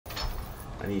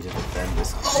I need to defend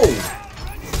this. Oh!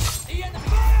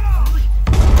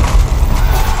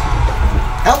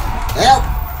 Help! Help!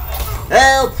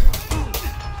 Help!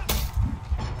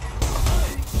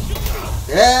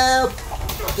 Help!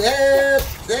 Help!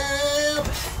 Help!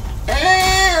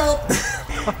 Help!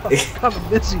 Kind of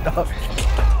busy, dog.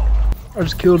 I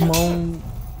just killed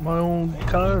my own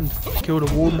kind. Killed a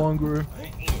warmonger.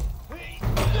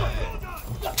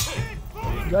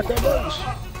 You got that, Bugs?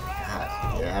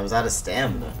 Yeah, I was out of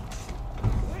stamina.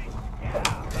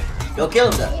 Go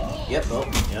kill him, then. Yep. Oh,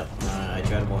 yep. I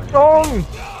tried to warn you. Oh!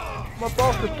 My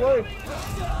boss could play.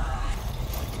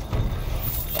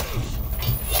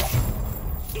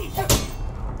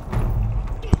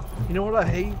 You know what I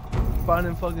hate?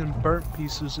 Finding fucking burnt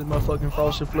pieces in my fucking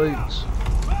Frosted Flakes.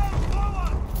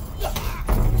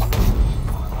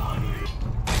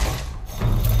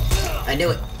 I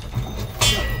knew it.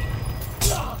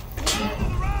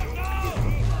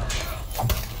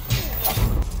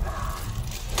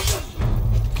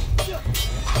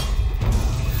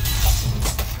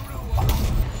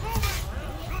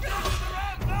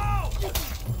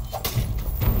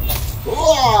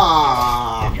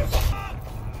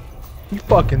 You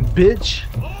fucking bitch.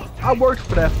 I worked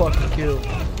for that fucking kill.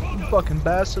 You fucking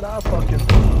bastard, I'll fucking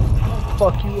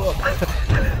fuck you up.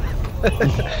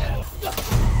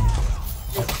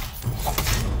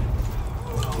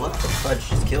 What the fudge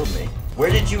just killed me? Where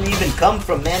did you even come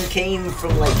from? Man came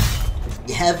from like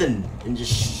heaven and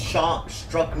just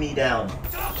struck me down.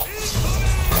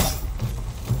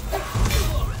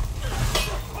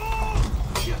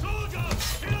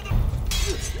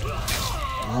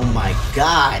 Oh my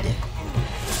god!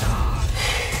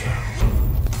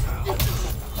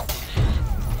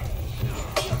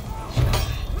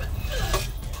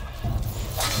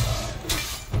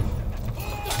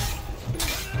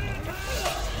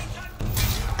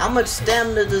 How much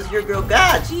stamina does your girl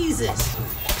got? Jesus!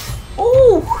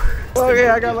 Ooh! Okay,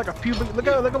 I got like a few. Look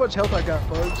how much health I got,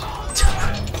 Bugs.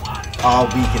 Oh,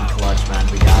 we can clutch, man.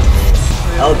 We got this.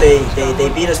 Yeah, Oh, they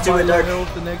beat us to it, Dark.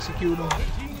 And execute them.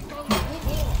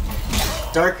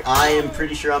 Dark, I am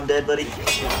pretty sure I'm dead, buddy. I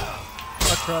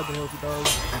tried to help you, dog.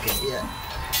 Okay, yeah.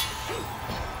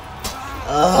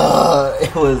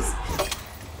 It was.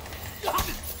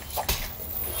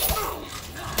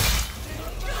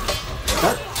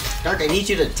 Dark, I need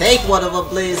you to take one of them,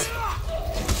 please.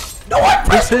 No, I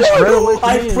pressed Y.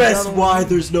 I pressed Y.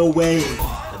 There's no way.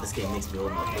 Oh, this game makes me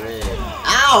hold my breath.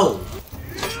 Ow!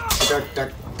 Dark,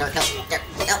 help!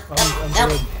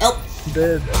 Help! I'm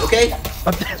dead. Okay.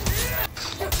 I'm dead.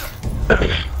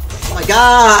 Oh my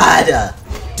god!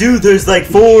 Dude, there's like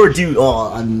 4, dude.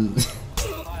 Oh, I'm.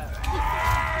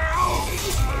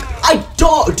 I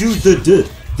don't. Dude,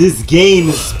 this game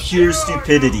is pure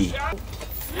stupidity.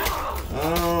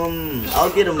 I'll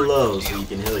get him low so you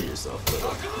can heal yourself.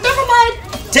 Never mind.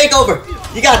 Take over.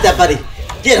 You got that, buddy.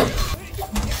 Get him.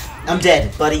 I'm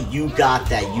dead, buddy. You got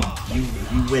that. You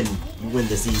win. You win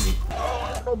this easy.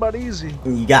 Not about easy.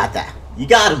 You got that. You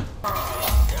got him.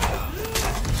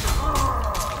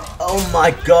 Oh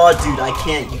my god, dude, I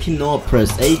can't. You cannot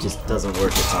press A. Just doesn't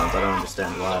work at times. I don't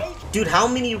understand why. Dude, how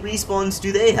many respawns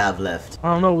do they have left?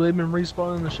 I don't know. They've been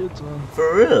respawning the shit ton.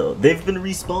 For real, they've been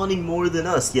respawning more than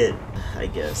us yet. I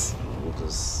guess we'll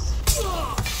just.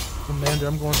 Commander,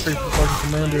 I'm going straight for fucking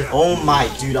Commander. Oh my,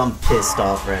 dude, I'm pissed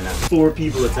off right now. 4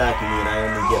 people attacking me and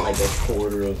I only get like a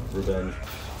quarter of revenge.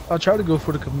 I tried to go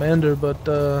for the Commander, but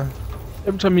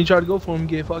every time you try to go for him, you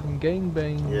get fucking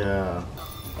gangbang. Yeah.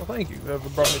 Oh, thank you. Whoever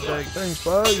brought me back. Thanks,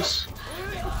 Bugs.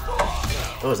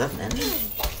 Oh, is that man?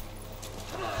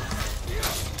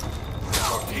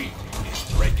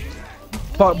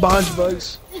 Behind you,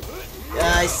 Bugs.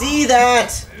 Yeah, I see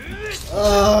that.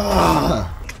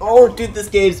 Oh, dude, this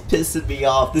game's pissing me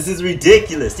off. This is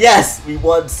ridiculous. Yes, we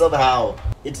won somehow.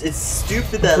 It's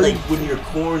stupid that like when you're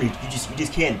cornered, you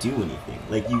just can't do anything.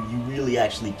 Like you really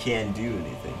actually can't do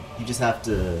anything. You just have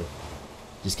to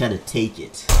just kind of take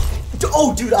it.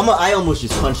 Oh, dude, I almost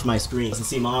just punched my screen. Doesn't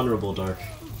seem honorable, Dark.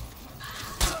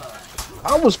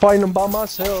 I was fighting him by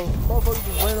myself. Motherfucker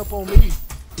just ran up on me.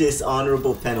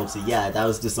 Dishonorable penalty. Yeah, that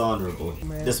was dishonorable.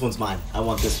 Man. This one's mine. I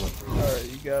want this one. Alright,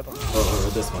 you got him.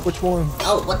 Or this one. Which one?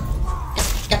 Oh, what?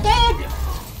 Got that!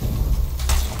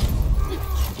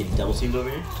 Getting double teamed over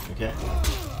here? Okay.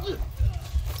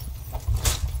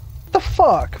 What the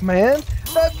fuck, man?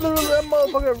 That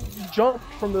motherfucker jumped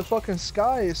from the fucking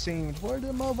sky, it seemed. Where did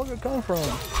that motherfucker come from?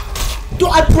 Dude,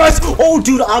 I pressed. Oh,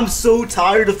 dude, I'm so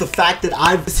tired of the fact that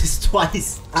I've. This is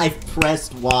twice. I've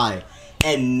pressed Y.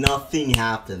 and nothing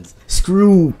happens.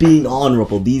 Screw being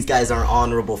honorable. These guys aren't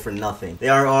honorable for nothing. They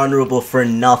are honorable for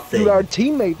nothing. Dude, our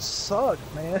teammates suck,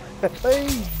 man. They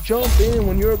jump in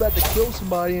when you're about to kill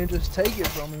somebody and just take it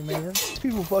from me, man. These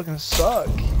people fucking suck.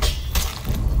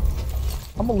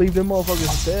 I'm gonna leave them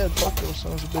motherfuckers dead. Fuck those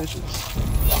sons of bitches.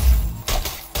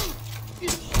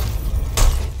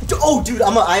 Oh, dude,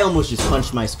 I almost just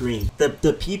punched my screen.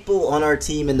 The people on our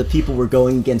team and the people we're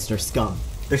going against are scum.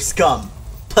 They're scum.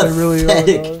 Pathetic. They really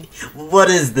are, what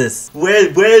is this?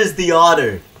 Where's the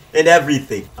honor and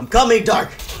everything? I'm coming, Dark.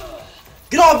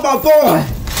 Get off my boy!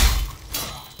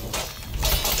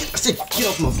 I said, get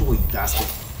off my boy, you bastard.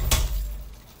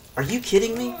 Are you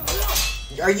kidding me?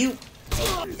 Are you?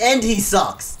 And he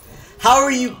sucks. How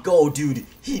are you? Go, dude.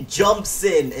 He jumps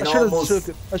in and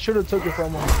almost. I should have took it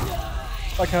from him.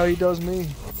 Like how he does me.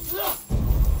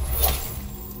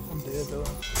 I'm dead though.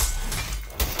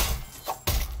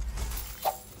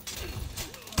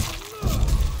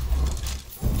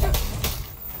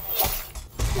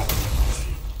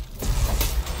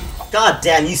 God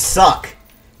damn, you suck.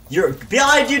 You're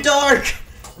behind you, Dark.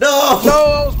 No. No,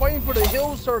 I was waiting for the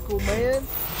hill circle, man.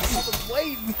 I was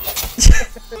waiting.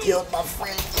 Killed my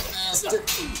friend, you bastard.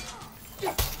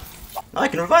 Now I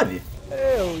can revive you.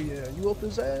 Hell yeah, you up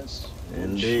his ass?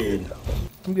 Indeed. Shit.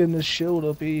 I'm getting this shield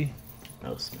up, E.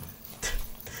 Oh, smart.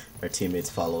 Our teammates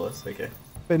follow us, okay.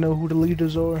 They know who the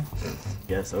leaders are.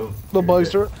 Guess so. The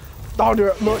bugs are. Dog,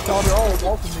 they're all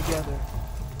walking together.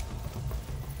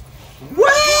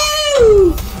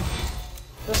 Woo!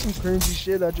 That's some cringy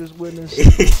shit I just witnessed.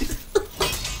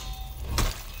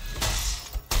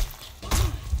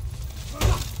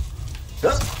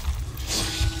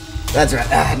 That's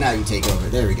right. Now you take over.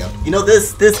 There we go. You know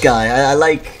this guy. I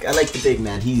like the big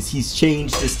man. He's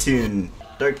changed his tune.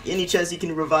 Dark, any chance you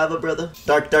can revive a brother?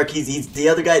 Dark. He's the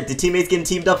other guy. The teammate's getting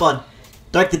teamed up on.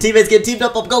 Dark, the teammate's getting teamed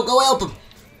up on. Go help him.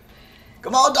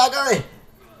 Come on, Dark. Hurry.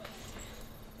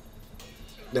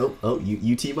 Nope. Oh,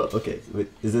 you team up. Okay. Wait,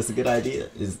 is this a good idea?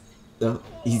 He's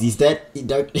dead.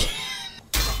 Dark.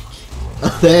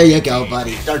 Oh, there you go,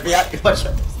 buddy. Dark, watch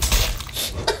out.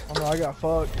 Oh no, I got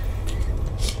fucked.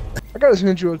 I gotta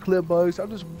send you a clip, Bugs. I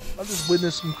just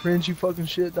witnessed some cringy fucking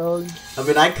shit, dog. I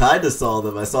mean, I kind of saw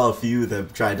them. I saw a few of them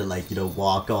trying to, like, you know,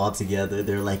 walk all together.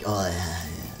 They're like, oh yeah.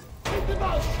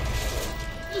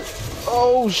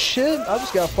 Oh shit! I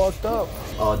just got fucked up.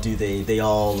 Oh, dude, they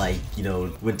all, like, you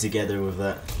know, went together with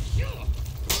that.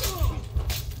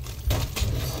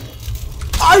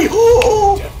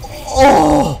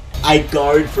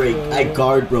 I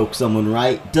guard broke someone,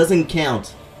 right? Doesn't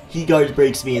count. He guard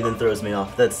breaks me and then throws me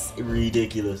off. That's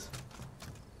ridiculous.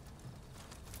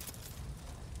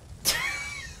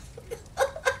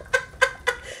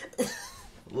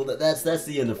 Well, that's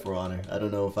the end of For Honor. I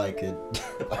don't know if I could.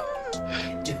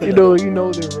 You know they're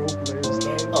role players.